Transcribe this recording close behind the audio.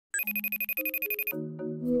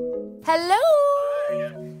Hello?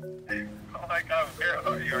 Hi. Oh my God, where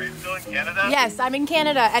are you? Are you still in Canada? Yes, I'm in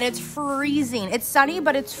Canada and it's freezing. It's sunny,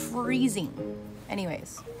 but it's freezing.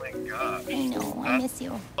 Anyways. Oh my God. I know, I miss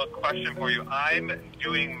you. A question for you. I'm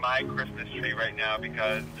doing my Christmas tree right now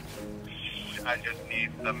because I just need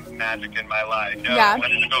some magic in my life. So Yeah. I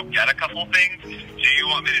wanted to go get a couple things. Do you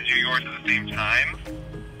want me to do yours at the same time?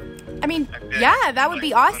 I mean, yeah, that would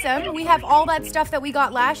be awesome. We have all that stuff that we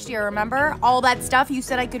got last year, remember? All that stuff you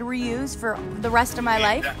said I could reuse for the rest of my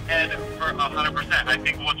life. And for 100%, I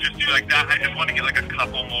think we'll just do like that. I just want to get like a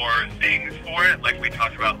couple more things for it, like we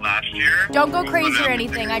talked about last year. Don't go crazy or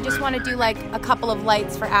anything. I just want to do like a couple of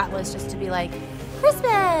lights for Atlas just to be like, Christmas!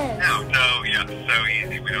 No, yeah, so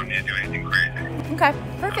easy. We don't need to do anything crazy. Okay,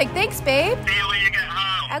 perfect. Thanks, babe. See you when you get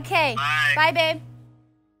home. Okay. Bye. Bye, babe.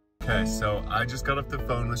 Okay, so I just got off the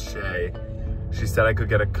phone with Shay. She said I could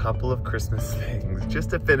get a couple of Christmas things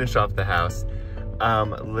just to finish off the house.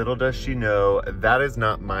 Little does she know, that is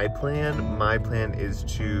not my plan. My plan is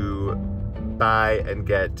to buy and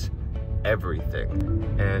get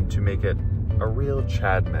everything and to make it a real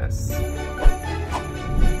Chad mess.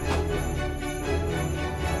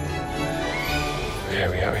 Okay,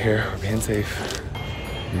 we out here, we're being safe.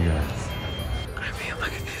 You guys, I mean,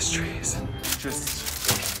 look at these trees. Just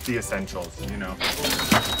the essentials, you know.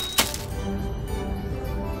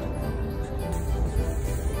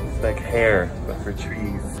 It's like hair, but for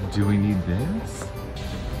trees. Do we need this?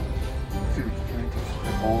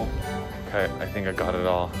 Okay, I think I got it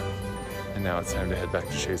all. And now it's time to head back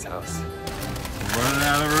to Shay's house. I'm running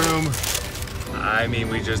out of room. I mean,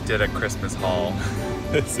 we just did a Christmas haul.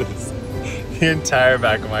 This is, the entire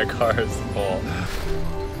back of my car is full.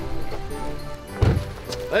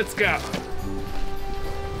 Let's go.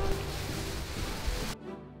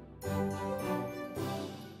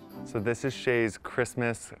 So this is Shay's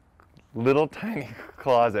Christmas little tiny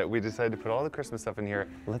closet. We decided to put all the Christmas stuff in here.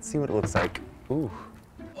 Let's see what it looks like. Ooh.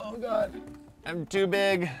 Oh God, I'm too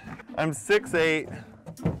big. I'm 6'8",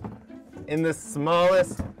 in the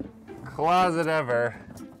smallest closet ever.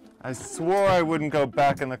 I swore I wouldn't go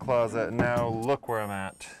back in the closet, and now look where I'm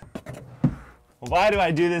at. Why do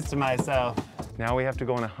I do this to myself? Now we have to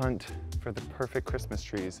go on a hunt for the perfect Christmas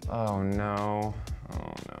trees. Oh no,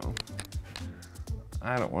 oh no.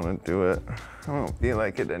 I don't want to do it. I don't feel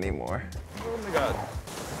like it anymore. Oh my God.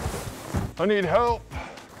 I need help.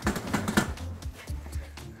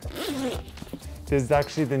 This is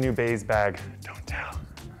actually the new BÉIS bag. Don't tell.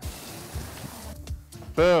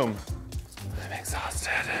 Boom. I'm exhausted.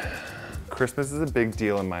 Christmas is a big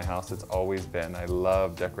deal in my house. It's always been. I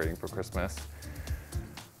love decorating for Christmas.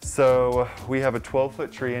 So we have a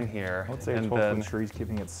 12-foot tree in here. I would say a 12-foot tree is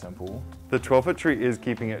keeping it simple. The 12-foot tree is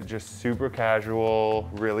keeping it just super casual,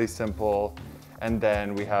 really simple. And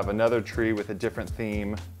then we have another tree with a different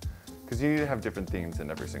theme, because you need to have different themes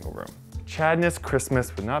in every single room. Chadness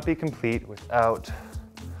Christmas would not be complete without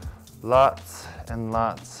lots and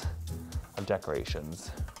lots of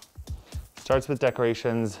decorations. Starts with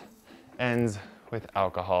decorations, ends with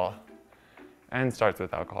alcohol, and starts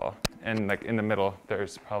with alcohol. And like in the middle,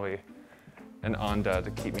 there's probably an Onda to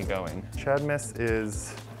keep me going. Chadmas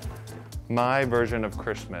is my version of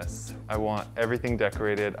Christmas. I want everything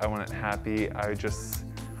decorated. I want it happy. I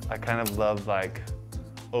kind of love like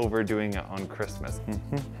overdoing it on Christmas.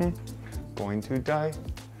 Going to die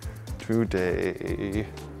today.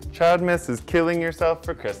 Chadmas is killing yourself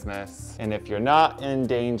for Christmas. And if you're not in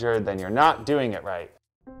danger, then you're not doing it right.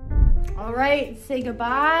 All right, say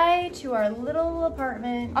goodbye to our little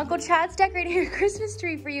apartment. Uncle Chad's decorating a Christmas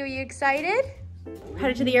tree for you. You excited? We're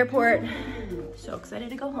headed to the airport. So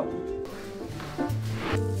excited to go home.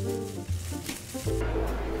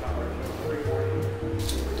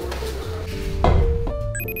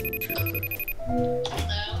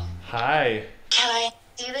 Hello. Hi. Can I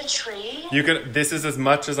see the tree? You can. This is as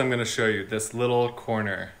much as I'm going to show you. This little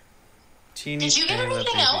corner. Teeny. Did you get tiny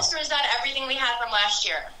anything baby. else, or is that everything we had from last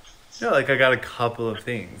year? No, like I got a couple of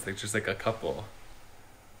things, like just like a couple.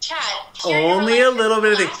 Chad, here you Only were a like little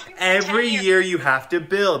bit of this things. last year for Every 10 years. year you have to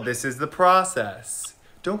build. This is the process.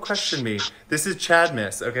 Don't question me. This is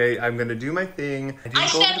Chadmas, okay? I'm gonna do my thing. I I didn't go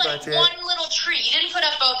said over the like budget. one little tree. You didn't put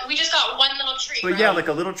up both. We just got one little tree. But right? yeah, like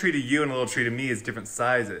a little tree to you and a little tree to me is different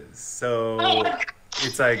sizes. So Oh my God.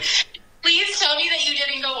 it's like, Please tell me that you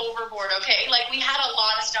didn't go overboard, okay? Like we had a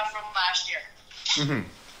lot of stuff from last year.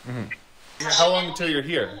 how long until you're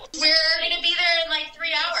here? We're gonna be there in like 3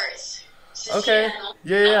 hours. Okay.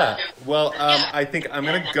 Yeah. Well, I think I'm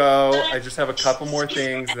gonna go. I just have a couple more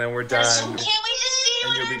things, and then we're done. Can't wait to see you And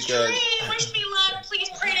on you'll our be good. tree. Wish me luck. Please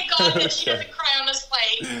pray to God that she doesn't cry on this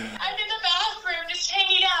flight. I'm in the bathroom just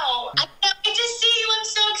hanging out. I can't wait to see you. I'm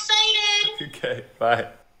so excited. Bye. Bye.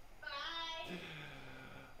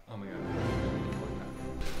 Oh my God.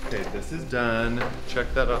 Okay, this is done.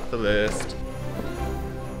 Check that off the list.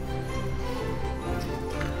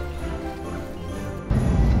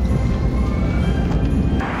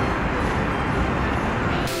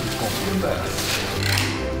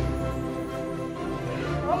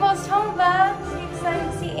 We're almost home, Babs. You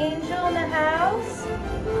excited to see Angel in the house?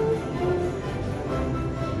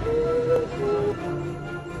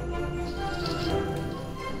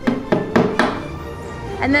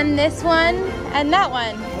 And then this one and that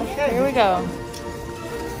one. Okay. Here we go.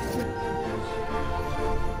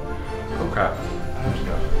 Okay.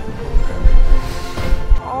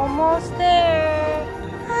 Almost there.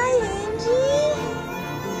 Hi, Angie.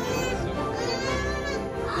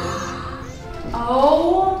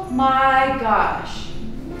 Oh my gosh.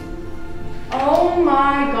 Oh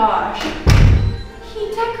my gosh. He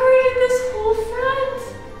decorated this whole front.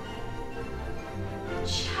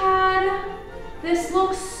 Chad, this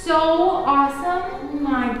looks so awesome. Oh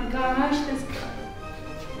my gosh, this.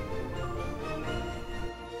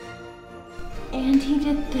 And he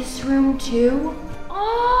did this room too.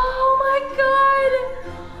 Oh my God.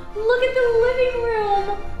 Look at the living room.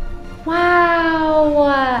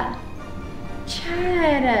 Wow.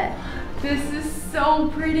 Chad, this is so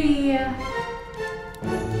pretty.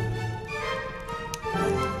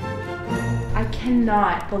 I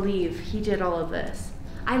cannot believe he did all of this.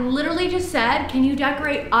 I literally just said, can you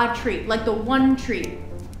decorate a tree? Like the one tree.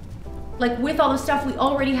 Like with all the stuff we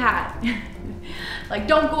already had. Like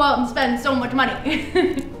don't go out and spend so much money.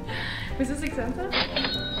 Was this expensive?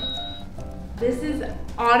 This is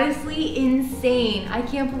honestly insane. I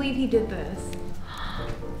can't believe he did this.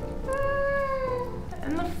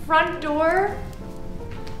 And the front door.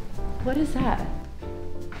 What is that?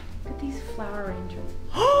 Look at these flower arrangements.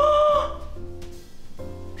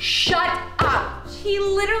 Shut up! He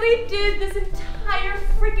literally did this entire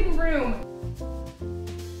freaking room.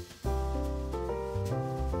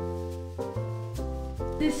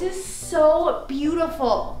 This is so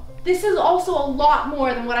beautiful. This is also a lot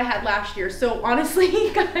more than what I had last year. So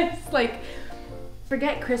honestly, guys, like,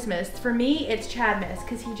 forget Christmas. For me, it's Chadmas,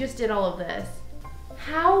 because he just did all of this.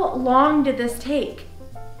 How long did this take?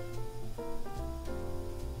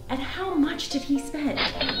 And how much did he spend?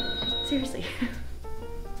 Seriously.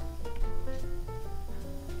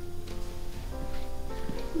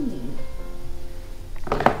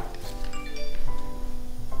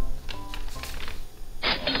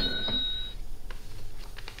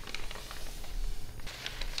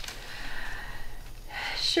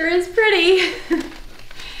 Sure is pretty.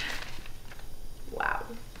 Wow.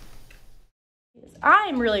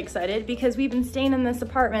 I'm really excited because we've been staying in this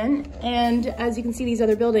apartment, and as you can see these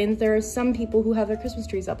other buildings, there are some people who have their Christmas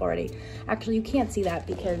trees up already. Actually, you can't see that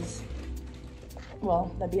because,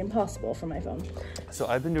 well, that'd be impossible for my phone. So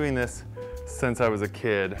I've been doing this since I was a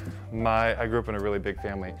kid. I grew up in a really big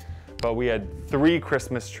family, but we had 3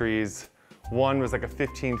 Christmas trees. One was like a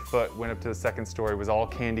 15-foot, went up to the 2nd story, was all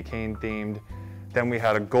candy cane themed. Then we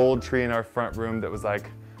had a gold tree in our front room that was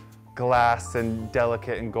like glass and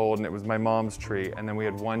delicate and gold, and it was my mom's tree. And then we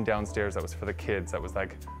had one downstairs that was for the kids that was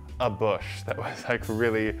like a bush that was like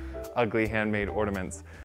really ugly handmade ornaments.